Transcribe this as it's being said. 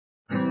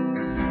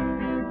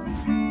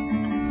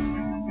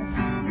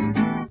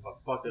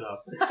fucked it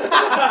up.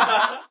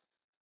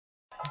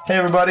 Hey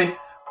everybody,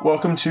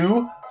 welcome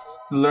to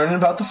Learning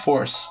About the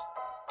Force.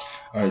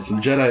 Alright, so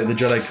the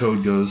Jedi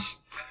code goes,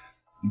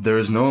 there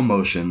is no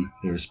emotion,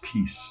 there is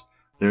peace.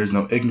 There is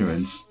no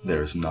ignorance,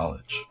 there is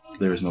knowledge.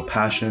 There is no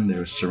passion,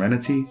 there is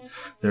serenity.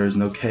 There is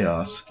no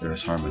chaos, there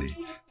is harmony.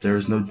 There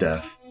is no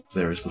death,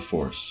 there is the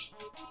Force.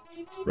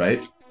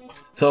 Right?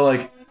 So,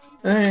 like,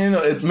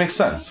 it makes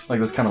sense. Like,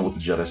 that's kind of what the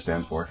Jedi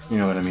stand for. You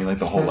know what I mean? Like,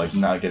 the whole, like,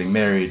 not getting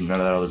married and none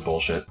of that other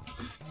bullshit.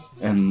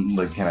 And,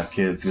 like, can't have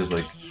kids because,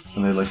 like,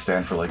 and they, like,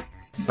 stand for, like,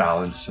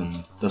 balance,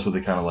 and that's what they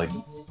kind of, like,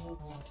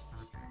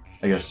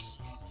 I guess,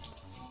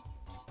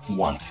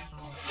 want.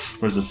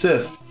 Whereas the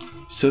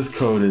Sith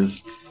code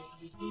is,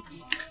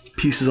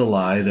 peace is a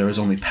lie, there is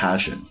only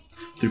passion.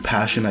 Through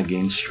passion I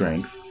gain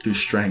strength. Through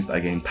strength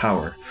I gain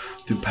power.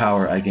 Through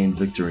power I gain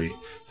victory.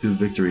 Through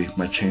victory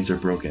my chains are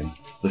broken.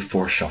 The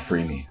Force shall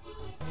free me.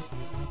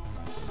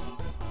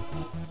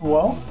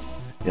 Well?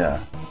 Yeah.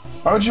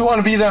 Why would you want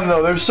to be them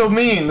though? They're so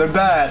mean, they're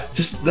bad.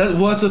 Just that.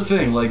 Well, that's the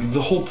thing. Like,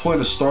 the whole point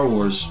of Star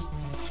Wars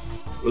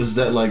was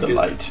that, like, The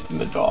light in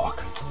the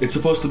dark. it's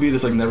supposed to be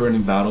this, like,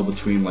 never-ending battle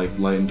between, like,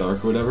 light and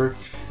dark or whatever.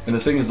 And the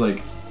thing is,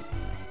 like,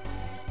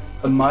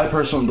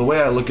 the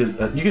way I look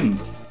at, you can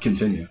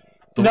continue.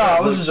 No,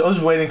 I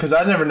was waiting because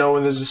I never know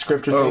when there's a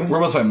script or thing. We're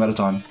about to fight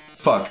Mettaton.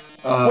 Fuck.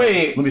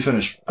 Wait. Let me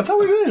finish. I thought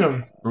we made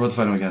him. We're about to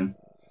fight him again.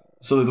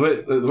 So the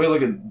way I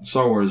look at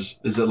Star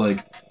Wars is that,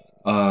 like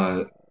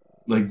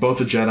both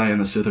the Jedi and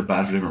the Sith are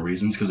bad for different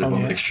reasons because they're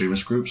both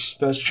extremist groups.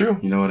 That's true.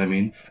 You know what I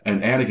mean?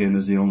 And Anakin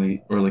is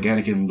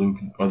Anakin and Luke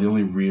are the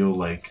only real,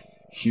 like,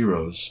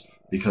 heroes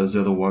because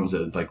they're the ones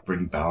that, like,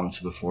 bring balance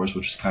to the Force,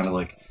 which is kind of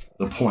like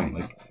the point,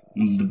 like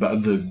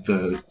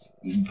the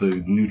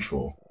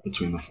neutral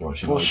between the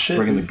Force, you know, like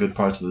bringing the good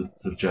parts of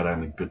the Jedi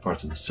and the good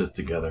parts of the Sith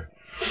together.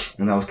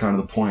 And that was kind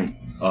of the point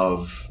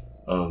of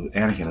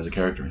Anakin as a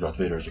character, Darth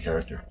Vader as a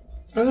character.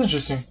 That's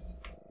interesting.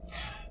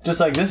 Just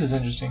like this is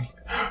interesting.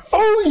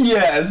 Oh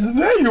yes,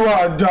 there you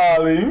are,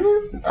 darling.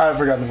 I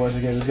forgot the voice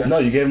I gave this guy. No,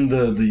 you gave him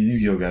the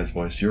Yu-Gi-Oh guy's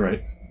voice. You're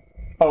right.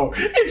 Oh,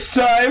 it's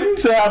time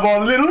to have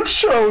our little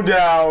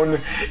showdown.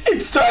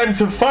 It's time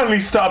to finally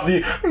stop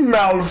the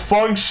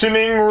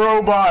malfunctioning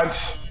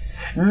robot.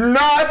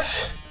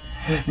 Not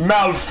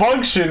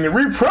malfunction,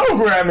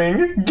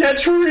 reprogramming,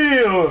 get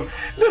real.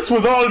 This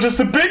was all just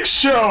a big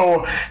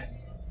show.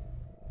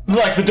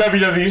 Like the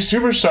WWE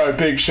Superstar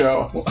Big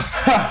Show.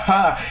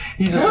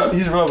 he's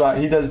a robot.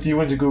 He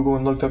went to Google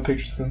and looked up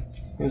pictures of him.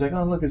 He was like,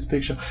 oh, look, it's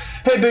Big Show.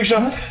 Hey, Big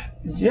Show. What?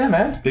 Yeah,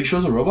 man. Big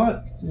Show's a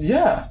robot?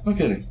 Yeah. No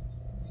kidding.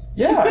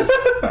 Yeah.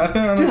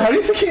 Dude, how do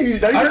you think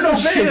he's... I don't know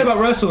shit about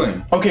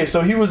wrestling. Okay,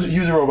 so he was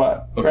a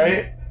robot, right?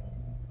 Okay.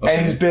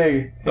 And he's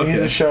big. And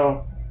he's a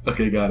show.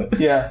 Okay, got it.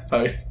 Yeah.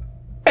 Alright.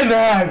 And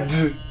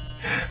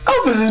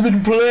Elvis has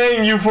been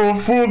playing you for a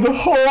fool the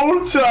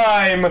whole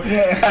time.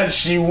 Yeah. As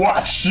she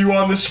watched you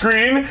on the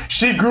screen,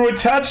 she grew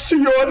attached to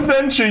your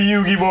adventure,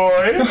 Yugi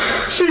boy.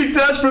 She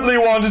desperately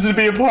wanted to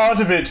be a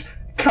part of it,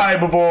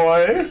 Kaiba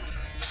boy.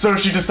 So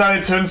she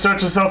decided to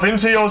insert herself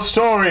into your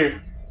story.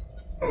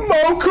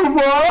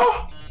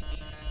 Mokuba!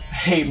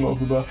 Hate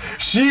Mokuba.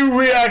 She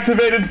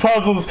reactivated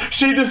puzzles.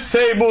 She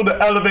disabled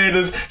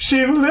elevators. She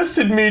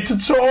enlisted me to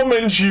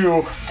torment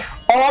you.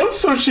 All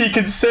so she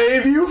could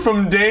save you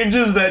from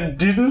dangers that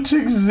didn't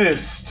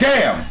exist.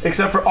 Damn!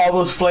 Except for all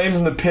those flames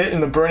in the pit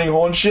and the burning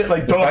hole and shit.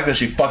 Like, the fact that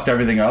she fucked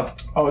everything up.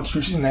 Oh, it's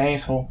true. She's an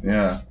asshole.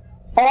 Yeah.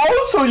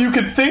 Also, you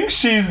could think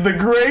she's the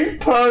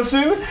great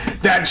person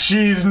that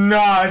she's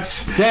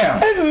not.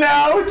 Damn. And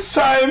now it's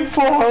time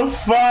for her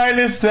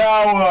finest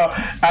hour.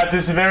 At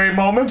this very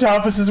moment,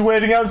 Alphys is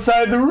waiting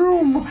outside the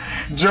room.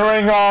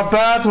 During our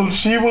battle,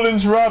 she will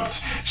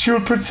interrupt. She will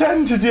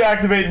pretend to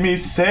deactivate me,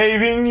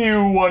 saving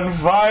you one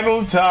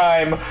final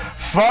time.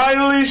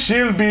 Finally,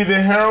 she'll be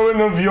the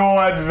heroine of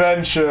your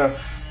adventure.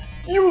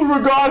 You will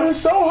regard her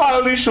so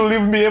highly she'll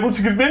even be able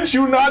to convince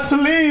you not to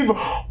leave.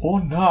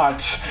 Or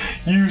not.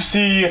 You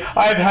see,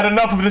 I've had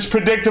enough of this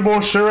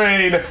predictable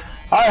charade.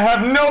 I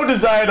have no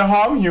desire to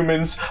harm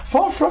humans.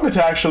 Far from it,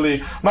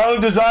 actually. My only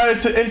desire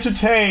is to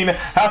entertain.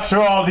 After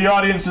all, the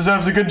audience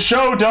deserves a good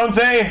show, don't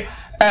they?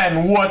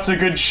 And what's a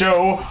good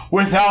show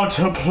without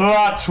a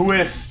plot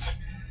twist?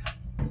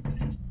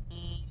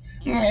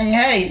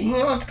 Hey,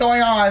 what's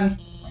going on?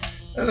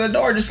 The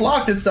door just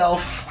locked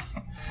itself.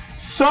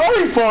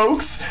 Sorry,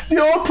 folks, the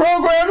old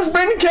program's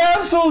been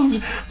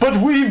cancelled, but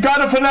we've got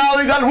a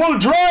finale that will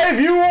drive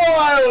you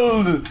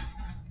wild.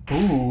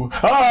 Ooh,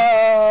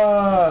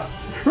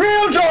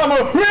 real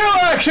drama, real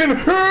action,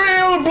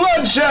 real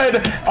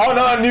bloodshed on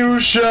our new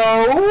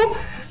show,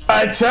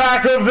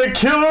 Attack of the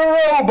Killer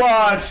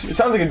Robots. It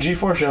sounds like a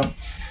G4 show.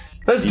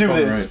 Let's do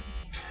this. Right.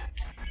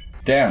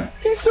 Damn.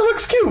 He still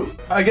looks cute.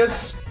 I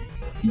guess.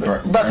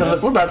 We're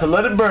about to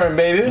let it burn,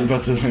 baby. We're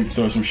about to, like,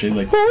 throw some shade,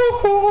 like.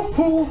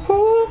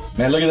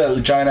 Man, look at that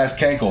giant ass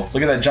cankle.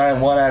 Look at that giant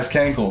one ass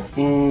cankle.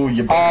 Ooh,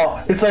 you burnt.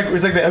 Oh, it's like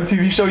the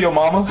MTV show Yo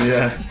Mama.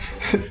 Yeah.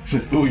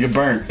 Ooh, you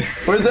burnt.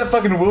 Where's that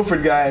fucking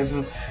Wilfred guy?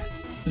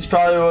 This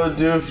probably will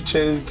do if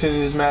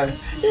changes matter.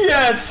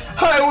 Yes,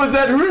 I was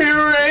at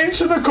rearrange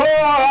to the core.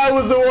 I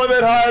was the one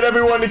that hired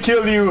everyone to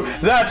kill you.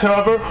 That,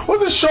 however,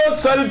 was a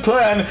short-sighted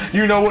plan.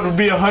 You know what would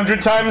be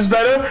 100 times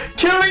better?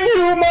 Killing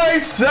you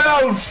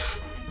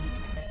myself.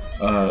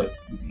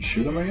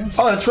 Shoot him, I guess.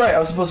 Oh, that's right. I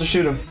was supposed to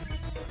shoot him.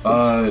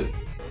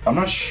 I'm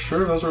not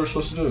sure if that's what we're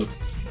supposed to do.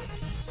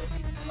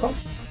 Oh.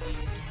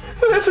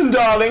 Listen,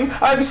 darling,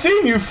 I've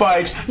seen you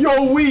fight.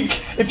 You're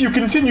weak. If you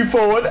continue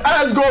forward,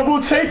 Asgore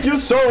will take your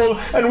soul,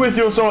 and with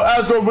your soul,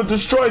 Asgore will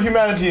destroy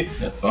humanity.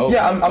 Oh,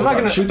 yeah, I'm not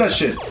gonna shoot that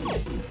shit.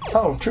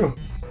 Oh, true.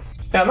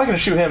 Yeah, I'm not gonna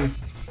shoot him.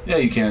 Yeah,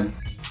 you can.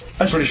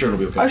 I'm pretty sure it'll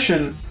be okay. I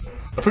shouldn't.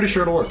 I'm pretty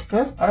sure it'll work.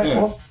 Yeah, alright, yeah.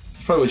 well.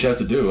 That's probably what you have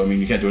to do. I mean,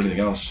 you can't do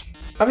anything else.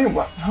 I mean,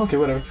 what? Okay,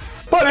 whatever.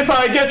 But if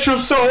I get your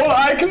soul,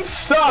 I can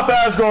stop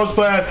Asgore's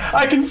plan.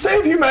 I can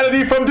save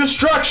humanity from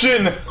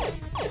destruction.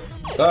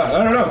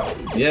 I don't know.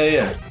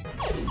 Yeah.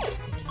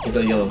 Get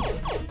that yellow.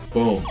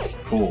 Boom.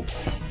 Cool.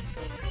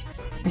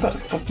 I'm about to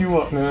fuck you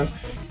up, man.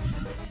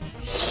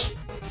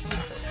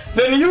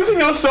 Then using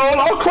your soul,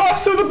 I'll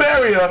cross through the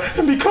barrier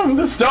and become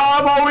the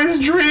star I've always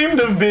dreamed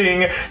of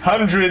being.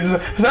 Hundreds,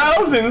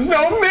 thousands,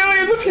 no,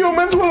 millions of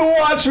humans will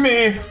watch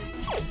me.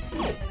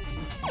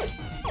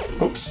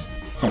 Oops.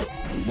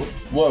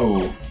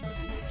 Whoa.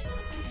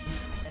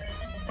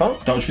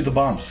 Oh? Don't shoot the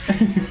bombs.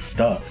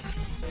 Duh.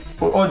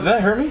 Oh, did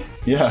that hurt me?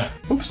 Yeah.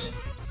 Oops.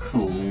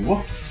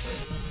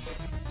 Whoops.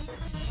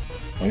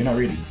 Oh, you're not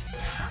reading.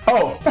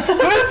 Oh,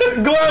 this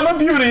glamour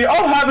beauty,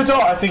 I'll have it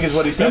all, I think is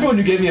what he said. Remember when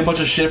you gave me a bunch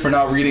of shit for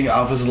not reading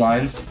Alpha's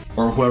lines?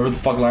 Or whoever the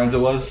fuck lines it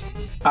was?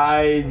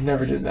 I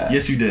never did that.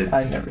 Yes, you did.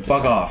 I never did.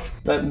 Fuck off.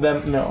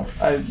 No.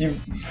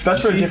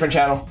 That's for a different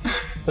channel.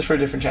 That's for a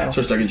different channel. It's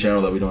our second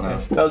channel that we don't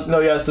have.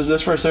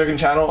 That's for a second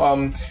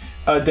channel.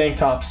 Dank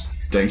tops.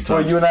 Dank tops.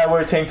 Where you and I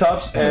wear tank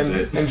tops and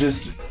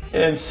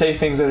say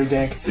things that are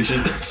dank.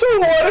 So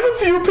what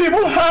if a few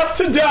people have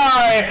to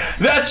die?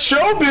 That's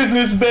show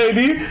business,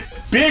 baby.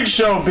 Big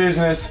show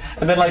business.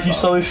 And then you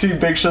slowly see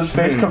Big Show's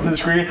face come to the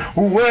screen.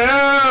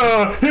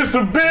 Well, it's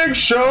the Big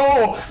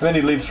Show. And then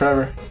he leaves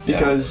forever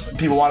because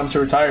people want him to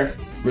retire.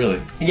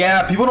 Really?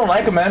 Yeah, people don't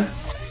like him, man.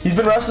 He's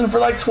been wrestling for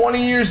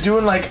 20 years,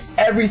 doing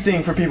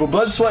everything for people.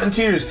 Blood, sweat, and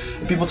tears.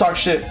 And people talk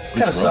shit.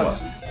 Kind of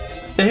sucks.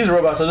 Yeah, he's a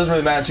robot, so it doesn't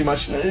really matter too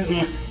much.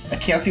 I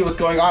can't see what's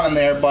going on in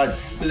there, but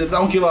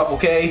don't give up,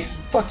 okay?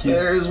 Fuck you.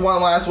 There's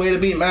one last way to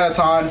beat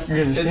Mettaton.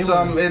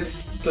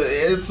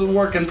 It's a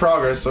work in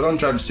progress, so don't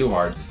judge too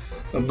hard.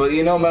 But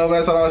you know,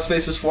 Mettaton always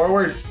faces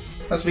forward.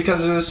 That's because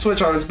there's a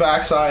switch on his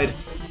backside.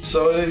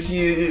 So if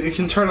you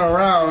can turn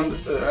around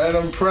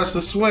and press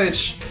the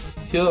switch,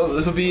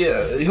 he'll be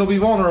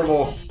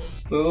vulnerable.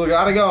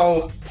 Gotta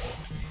go.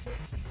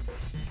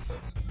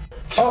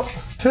 Oh,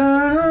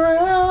 turn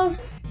around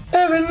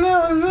every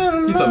now and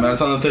then. You tell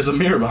Mettaton that there's a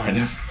mirror behind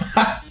him.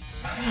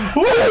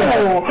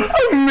 Whoa!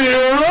 A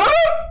mirror?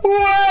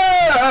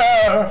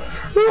 Where?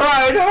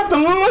 Right, I have to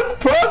look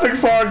perfect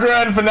for our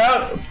grand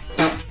finale.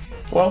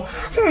 Well,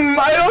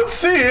 I don't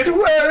see it.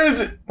 Where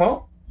is it?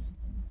 Well,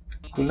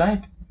 good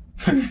night.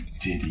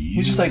 Did you?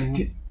 He's just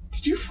did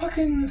you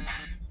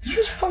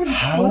just fucking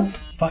How flip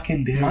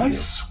fucking dare my you?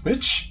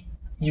 switch?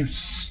 You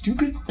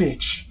stupid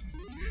bitch.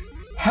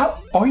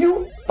 How are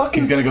you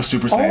fucking... He's gonna go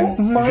Super Saiyan.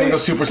 He's gonna go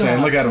Super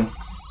Saiyan. Look at him.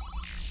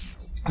 He's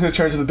gonna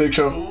turn to the Big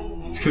Show.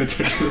 He's gonna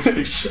turn to the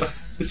Big Show.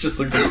 It's just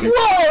like the Big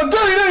Whoa!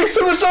 WWE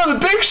Superstar the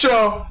Big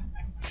Show!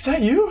 Is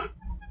that you?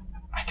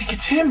 I think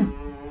it's him.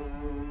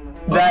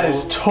 That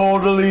is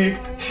totally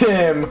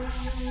him.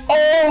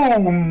 Oh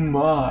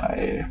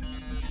my.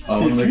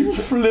 If you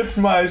flipped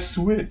my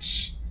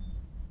switch,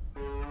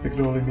 it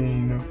could only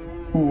mean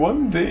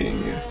one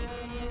thing.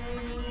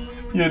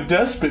 You're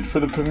desperate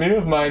for the premiere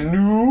of my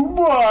new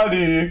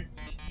body.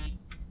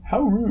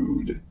 How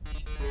rude.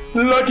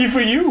 Lucky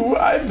for you,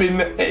 I've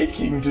been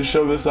aching to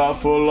show this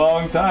off for a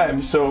long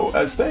time, so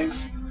as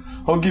thanks,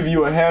 I'll give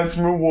you a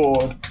handsome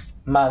reward.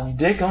 My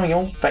dick on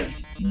your face.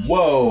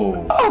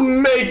 Whoa! I'll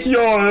make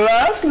your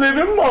last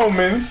living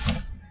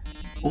moments.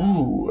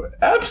 Ooh,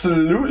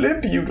 absolutely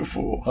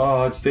beautiful.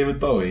 Oh, it's David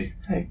Bowie.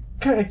 Hey,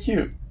 kinda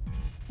cute.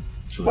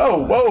 Really Whoa,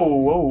 sad.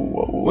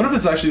 whoa. What if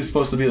it's actually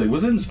supposed to be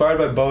was it inspired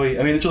by Bowie?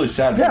 I mean, it's really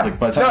sad because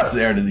by the time this is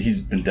aired,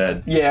 he's been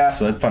dead. Yeah.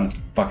 So that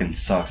fucking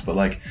sucks.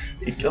 But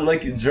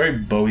it's very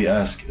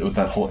Bowie-esque with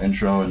that whole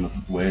intro and the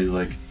way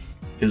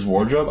his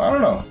wardrobe. I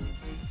don't know.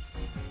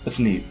 That's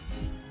neat.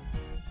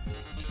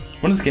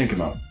 When did this game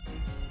come out?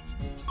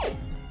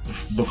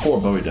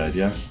 Before Bowie died,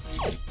 yeah.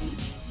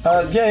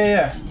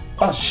 Yeah.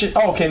 Oh shit.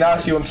 Oh, okay. Now I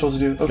see what I'm supposed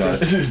to do. Okay.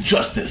 This is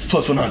justice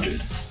plus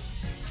 100.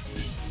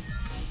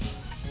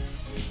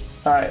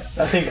 All right.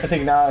 I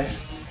think now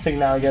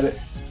I get it.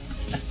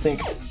 I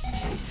think.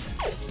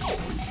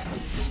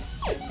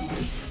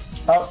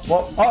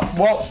 Oh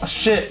well.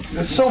 Shit.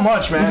 There's so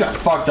much, man. You got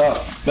fucked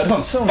up.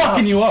 Mettaton's so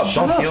fucking you up.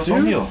 Shut up,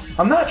 Don't heal.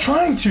 I'm not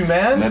trying to,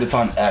 man.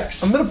 Mettaton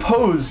X. I'm gonna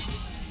pose.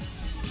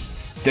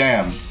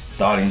 Damn.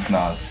 The audience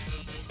nods.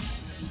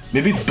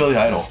 Maybe it's Billy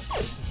Idol.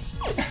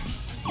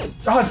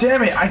 Oh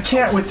damn it! I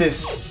can't with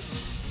this.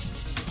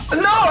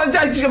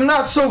 I'm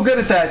not so good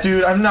at that,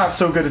 dude. I'm not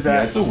so good at that.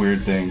 Yeah, it's a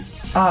weird thing.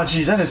 Oh,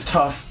 jeez, that is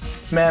tough.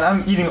 Man,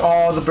 I'm eating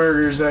all the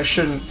burgers that I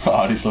shouldn't.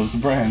 Audience loves the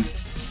brand.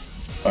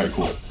 Alright,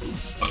 cool.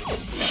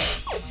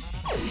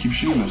 Keep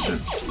shooting those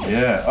shits.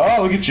 Yeah.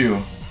 Oh, look at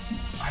you.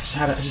 I just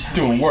had it.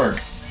 Doing work.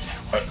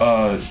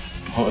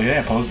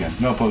 Yeah, pose again.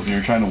 No, pose.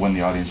 You're trying to win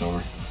the audience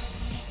over.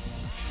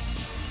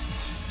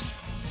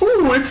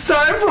 Ooh, it's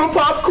time for a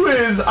pop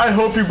quiz. I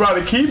hope you brought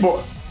a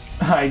keyboard.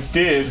 I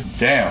did.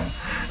 Damn.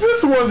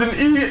 This one's an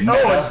an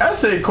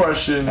essay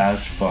question.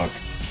 As fuck.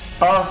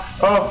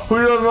 Who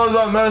do you know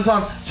about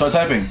Mettaton? Start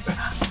typing.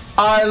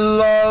 I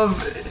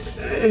love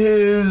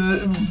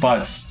his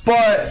Butts.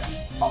 butt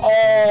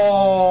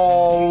always,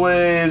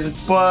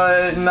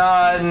 but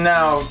not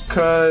now,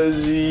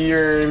 cause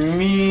you're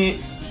me.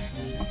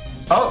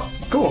 Oh,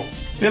 cool.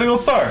 You had a gold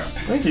star.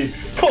 Thank you.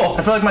 Cool.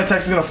 I feel like my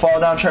text is gonna fall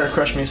down, try to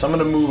crush me, so I'm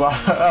gonna move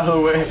out of the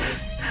way.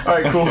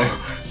 Alright, cool.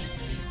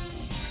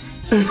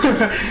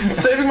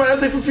 Saving my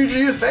essay for future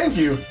use, thank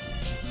you.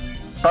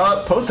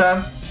 Post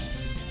time.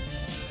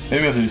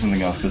 Maybe we have to do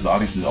something else because the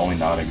audience is only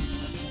nodding.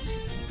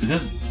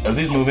 Are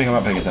these moving? I'm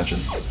not paying attention.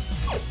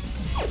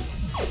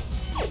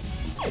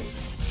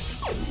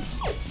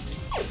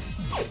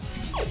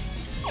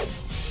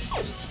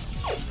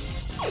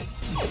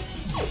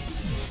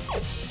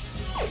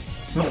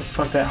 I'm gonna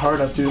fuck that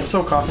heart up, dude. I'm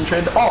so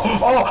concentrated.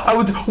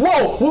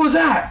 Whoa, what was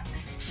that?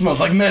 Smells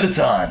like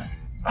Mettaton.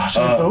 Oh,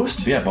 should I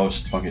boast? Yeah,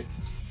 boast. Fuck it.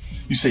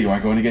 You say you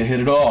aren't going to get hit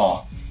at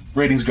all.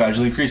 Ratings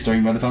gradually increase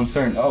during Mettaton's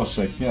turn. Oh,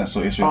 sick. Yeah, so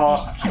I guess we have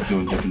to just keep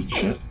doing different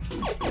shit.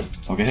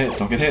 Don't get hit.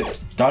 Don't get hit.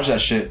 Dodge that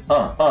shit.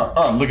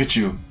 Look at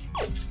you.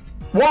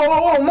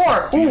 Whoa,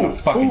 more. Ooh,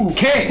 fucking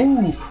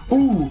king.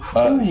 Ooh.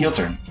 Heel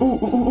turn.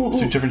 Ooh.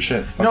 Do different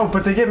shit. No,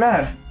 but they get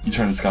mad. You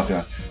turn the scalp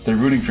down. They're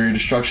rooting for your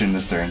destruction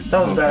this turn.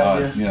 That was a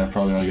bad idea. Yeah,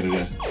 probably not a good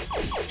idea.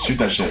 Shoot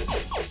that shit.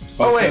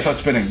 Oh, wait. It's gonna start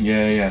spinning.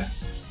 Yeah.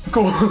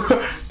 Cool.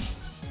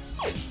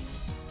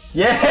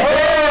 Yeah!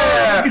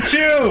 Oh, look at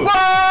you!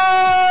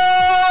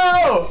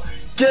 Whoa!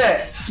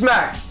 Get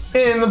smacked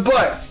in the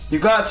butt. You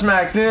got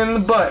smacked in the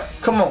butt.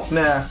 Come on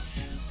now.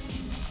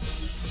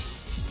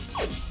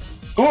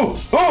 Ooh!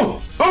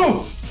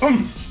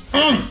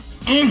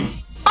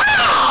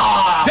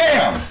 Ah!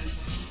 Damn!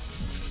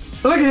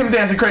 Look at him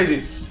dancing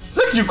crazy.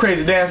 Look at you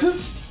crazy dancing.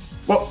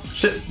 Whoa,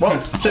 shit.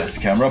 It's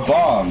camera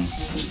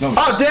bombs. No,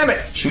 oh, damn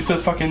it! Shoot the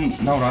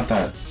fucking... No, not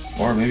that.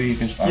 Or maybe you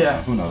can... I don't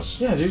know, who knows?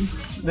 Yeah, dude.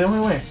 It's the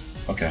only way.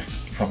 Okay,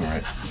 you're probably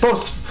right.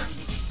 Boast.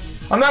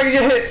 I'm not gonna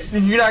get hit.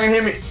 You're not gonna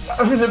hit me.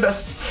 I'm the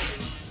best.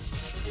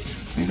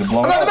 He's a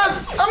blown I'm not up. the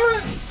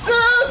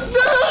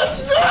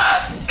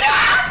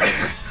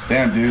best.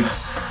 Damn, dude.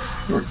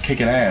 You were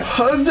kicking ass.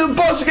 The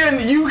boss again.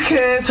 You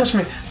can't touch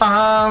me.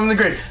 I'm the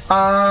great.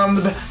 I'm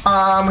the best.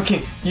 I'm a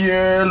king.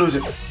 You're a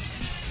loser.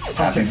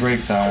 Happy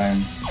break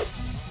time.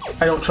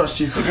 I don't trust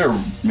you. Look at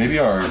maybe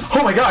our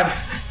Oh my god.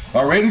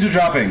 ratings are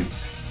dropping.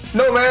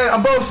 No, man.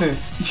 I'm boasting.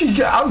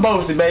 I'm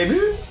boasting,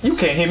 baby. You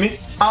can't hit me.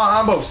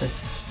 I'm boasting.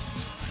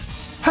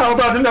 How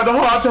about another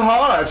heart to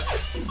heart?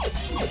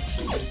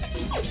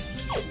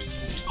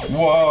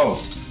 Whoa.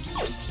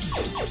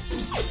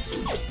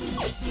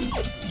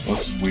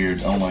 This is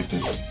weird. I don't like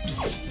this.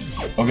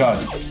 Oh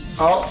god.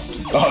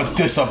 Oh,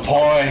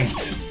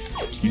 Disappoint.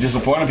 You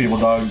disappointed people,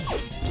 dog.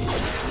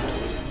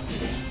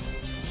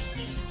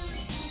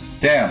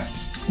 Damn.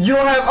 you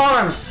don't have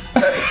arms.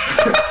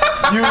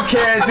 You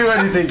can't do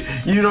anything.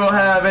 You don't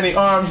have any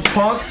arms,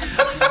 punk.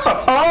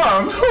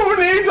 Arms? Who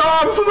needs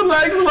arms with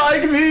legs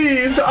like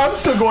these? I'm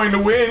still going to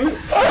win.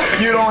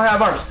 You don't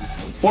have arms.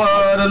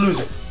 What a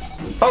loser.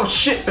 Oh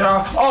shit.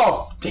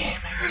 Oh, damn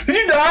it. Did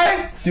you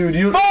die? Dude,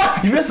 you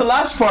missed the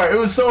last part. It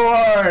was so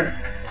hard.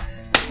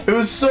 It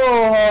was so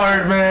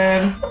hard,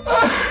 man.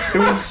 It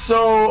was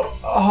so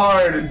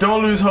hard.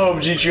 Don't lose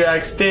hope,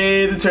 G-Track.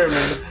 Stay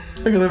determined.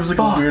 Like, there was like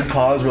a weird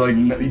pause where like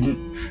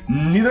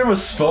neither of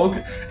us spoke,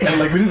 and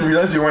like we didn't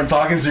realize you weren't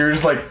talking, so you were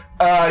just like,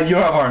 you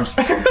don't have arms.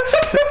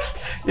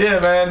 Yeah,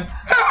 man.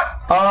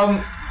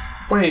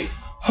 Wait.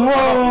 Why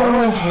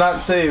do I just not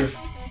save?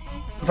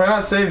 If I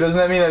not save, doesn't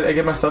that mean I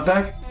get my stuff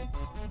back?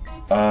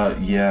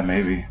 Yeah,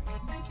 maybe.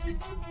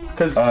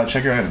 Cause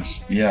check your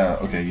items. Yeah,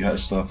 okay, you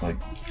still have like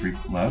 3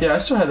 left. yeah, I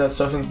still had that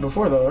stuff in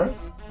before though, right?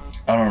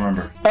 I don't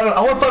remember.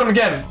 I want to fight him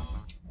again.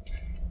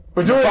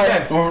 We're doing it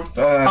again.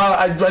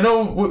 I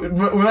know we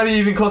might be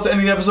even close to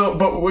ending the episode,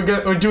 but we're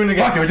doing it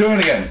again. Fuck it, we're doing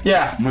it again.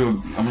 Yeah.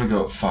 I'm gonna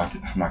go. Fuck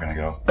it, I'm not gonna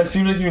go. It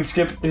seems like you can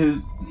skip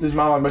his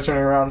monologue by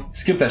turning around.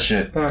 Skip that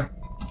shit. There's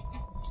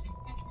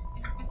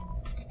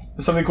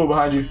something cool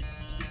behind you.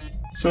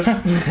 Switch.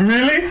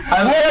 Really?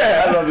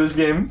 I love this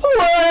game.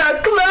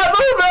 Clever,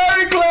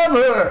 very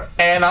clever.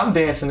 And I'm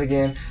dancing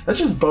again. Let's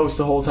just boast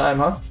the whole time,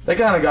 huh? That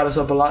kind of got us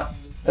up a lot.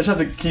 I just have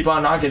to keep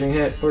on not getting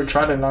hit, or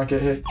try to not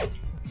get hit.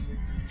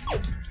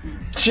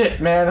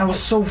 Shit, man, that was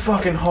so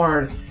fucking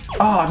hard.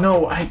 Ah,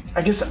 no, I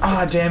guess,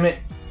 damn it.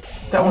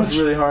 That one's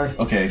really hard.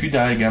 Okay, if you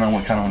die again, I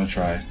kind of want to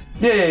try.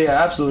 Yeah,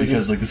 absolutely.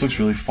 Because like this looks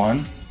really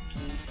fun.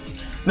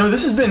 No,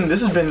 this has been.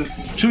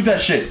 Shoot that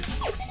shit.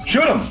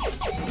 Shoot him.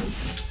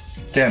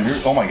 Damn, you're.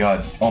 Oh my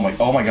god. Oh my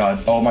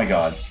god. Oh my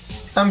god.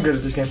 I'm good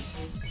at this game.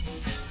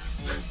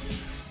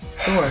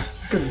 Don't worry.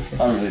 Good at this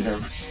game. I'm really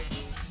nervous.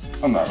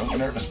 I'm not really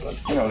nervous, but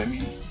you know what I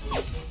mean.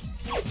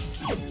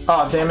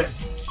 Oh, damn it.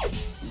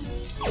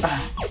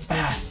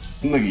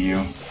 Look at you.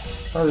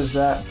 What is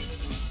that?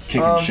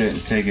 Kicking shit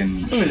and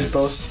taking Let me just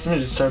boast. Let me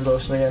just start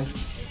boasting again.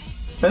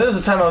 Man, there was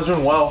a time I was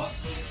doing well.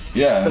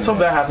 Yeah. Let's hope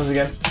that happens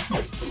again.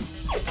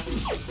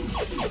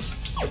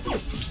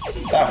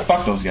 Ah,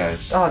 fuck those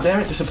guys. Oh, damn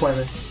it.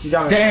 Disappointment. You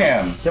got me.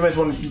 Damn. Give me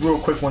one real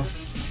quick one.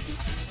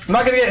 I'm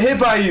not gonna get hit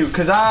by you,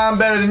 because I'm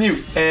better than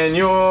you. And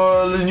you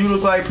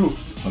look like poop.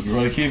 Hope you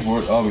roll a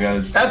keyboard. Oh, we got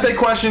it. Essay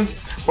question.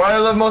 What I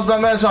love most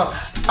about Mettaton?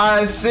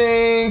 I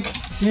think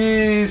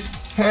he's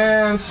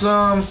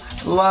handsome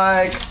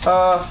like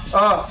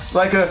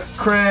a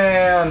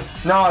crayon.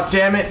 Nah,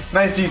 damn it.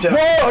 Nice detail.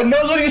 Whoa, it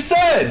knows what you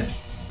said.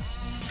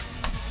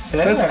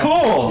 Yeah. That's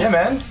cool. Yeah,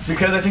 man.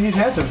 Because I think he's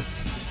handsome.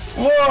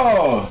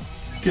 Whoa.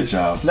 Good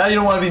job. Now you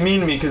don't want to be mean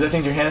to me because I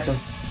think you're handsome.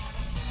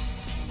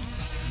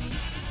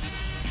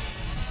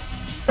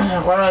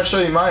 Why don't I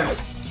show you mine?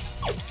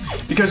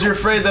 Because you're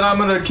afraid that I'm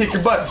gonna kick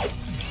your butt.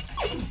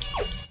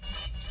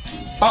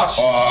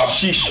 Ah,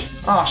 sheesh.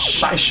 Ah,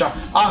 shisha.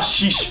 Ah,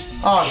 sheesh.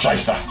 Ah,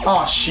 Scheisse.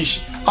 Ah,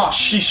 sheesh. Ah,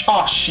 sheesh.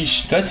 Ah,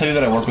 sheesh. Did I tell you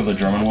that I work with a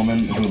German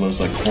woman who lives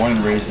like born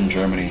and raised in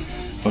Germany,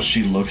 but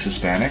she looks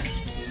Hispanic?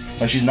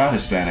 Like she's not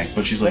Hispanic,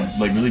 but she's like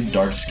really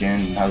dark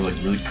skinned and has like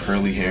really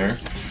curly hair.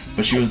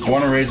 But she was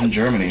born and raised in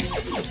Germany,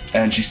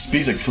 and she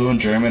speaks like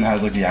fluent German,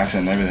 has like the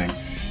accent and everything.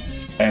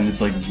 And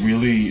it's like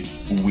really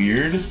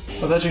weird. I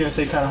thought you were gonna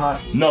say kind of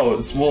hot. No,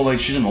 it's, well, like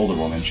she's an older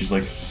woman. She's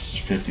like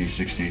 50,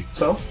 60.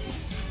 So?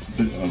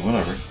 But,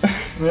 whatever.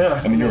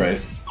 Yeah. I mean, you're right.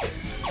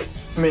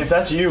 I mean, if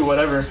that's you,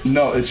 whatever.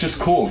 No, it's just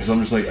cool because I'm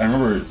just like, I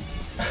remember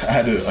I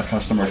had a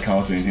customer come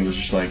up to me and he was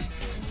just like,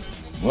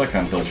 well, that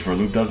kind of throws you for a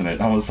loop, doesn't it?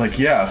 And I was like,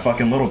 yeah, a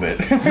fucking little bit.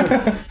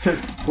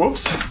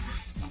 Whoops.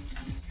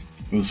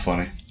 It was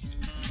funny.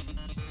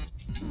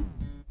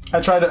 I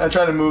try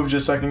to move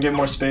just so I can get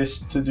more space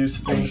to do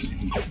things.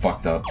 You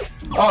fucked up.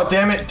 Oh,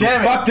 damn it.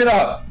 Damn it. Fucked it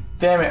up.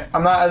 Damn it.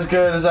 I'm not as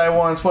good as I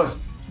once was.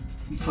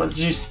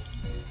 Jeez.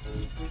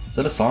 Is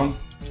that a song?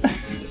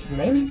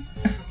 Maybe.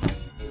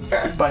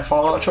 By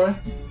Fallout Troy?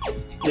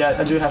 Yeah,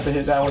 I do have to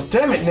hit that one.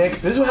 Damn it,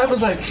 Nick. This is what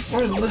happens when I try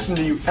to listen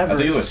to you ever. I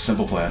think it was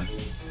Simple Plan.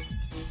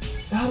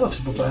 I love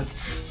Simple Plan.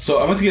 So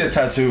I went to get a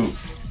tattoo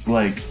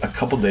like a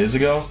couple days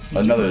ago.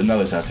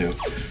 Another tattoo.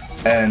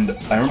 And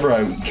I remember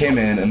I came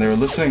in and they were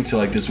listening to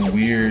like this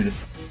weird,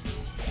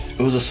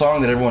 it was a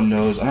song that everyone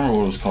knows. I don't remember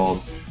what it was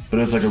called, but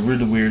it was like a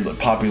really weird, like,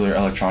 popular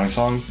electronic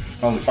song.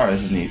 And I was like, alright,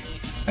 this is neat.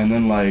 And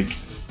then like,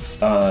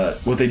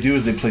 what they do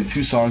is they play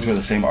two songs by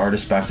the same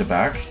artist back to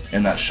back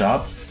in that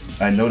shop.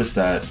 And I noticed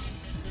that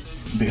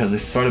because they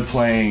started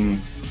playing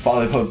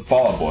Fall Out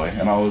Boy,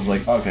 and I was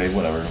like, okay,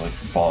 whatever, like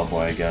Fall Out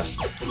Boy, I guess.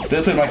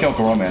 They played My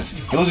Chemical Romance.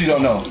 For those of you who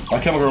don't know, My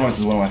Chemical Romance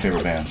is one of my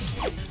favorite bands,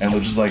 and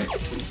which is like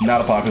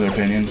not a popular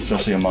opinion,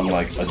 especially among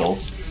like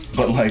adults.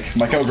 But like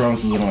My Chemical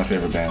Romance is one of my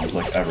favorite bands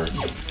like ever.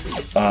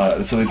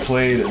 So they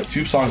played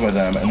two songs by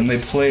them, and then they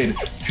played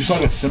two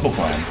songs with Simple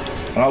Plan.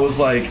 And I was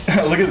like,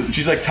 look at,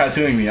 she's like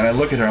tattooing me, and I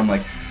look at her, I'm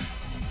like,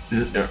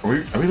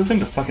 are we listening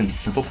to fucking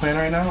Simple Plan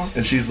right now?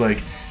 And she's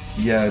like,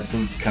 yeah, it's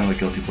kind of a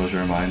guilty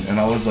pleasure of mine. And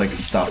I was like,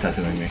 stop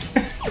tattooing me.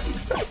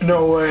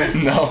 No way.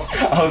 No,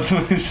 I was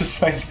just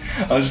like,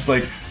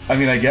 I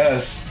mean, I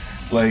guess,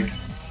 like,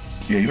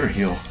 yeah, you better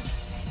heal.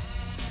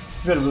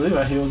 You better believe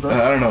I healed, bro.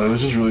 I don't know, it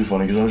was just really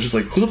funny because I was just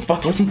like, who the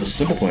fuck listens to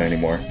Simple Plan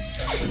anymore?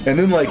 And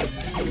then like,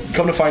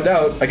 come to find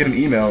out, I get an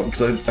email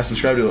because I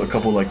subscribe to a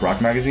couple like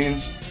rock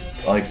magazines,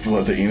 like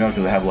for the email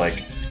because they have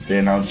like, they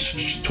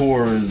announce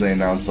tours, they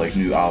announce like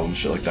new albums,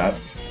 shit like that.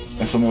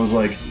 And someone was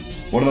like,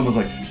 one of them was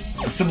like,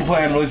 Simple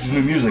Plan releases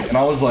new music, and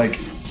I was like,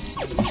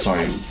 I'm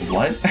sorry,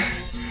 what?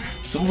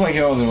 Simple Plan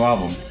came out with a new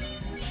album,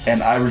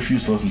 and I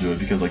refused to listen to it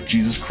because, like,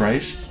 Jesus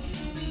Christ,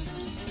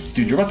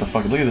 dude, you're about to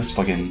fucking look at this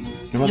fucking.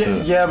 You're about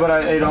to. Yeah, but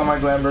I ate all my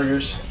glam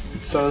burgers,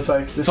 so it's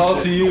like. It's all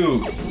up to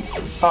you.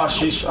 Oh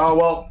sheesh. Oh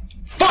well.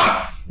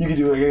 Fuck. You can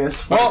do it, I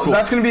guess. Well, right, cool.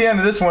 That's gonna be the end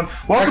of this one.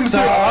 Welcome to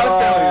a lot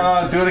of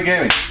failure. Do it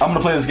again. I'm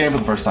gonna play this game for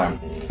the first time.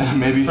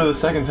 Maybe. For the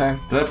second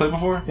time. Did I play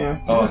before? Yeah.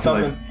 Oh, it's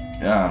something.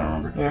 like. Yeah, I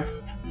don't remember. Yeah.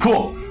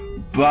 Cool.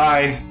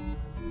 Bye.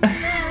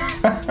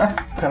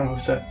 Kind of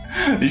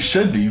upset. You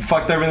should be. You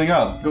fucked everything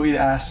up. Go eat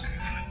ass.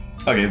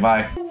 Okay,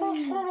 bye.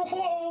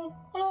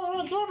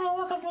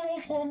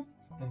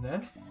 And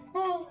then?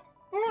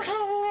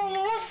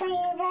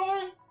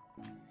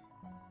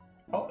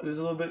 Oh, there's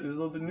a little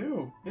bit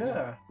new.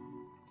 Yeah.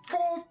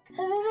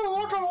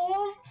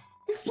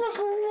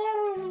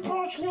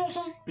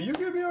 Are you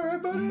gonna be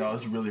alright, buddy? No,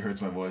 this really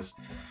hurts my voice.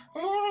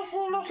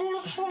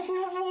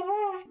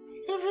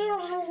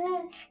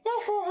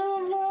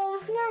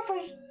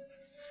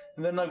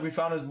 And then, like, we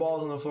found his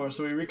balls on the floor,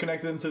 so we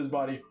reconnected them to his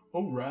body.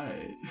 Oh,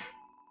 right.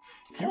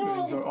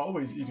 Humans are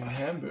always eating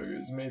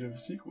hamburgers made of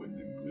sequins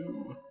and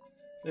glue.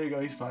 There you go,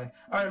 he's fine.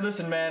 Alright,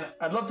 listen, man.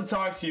 I'd love to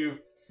talk to you.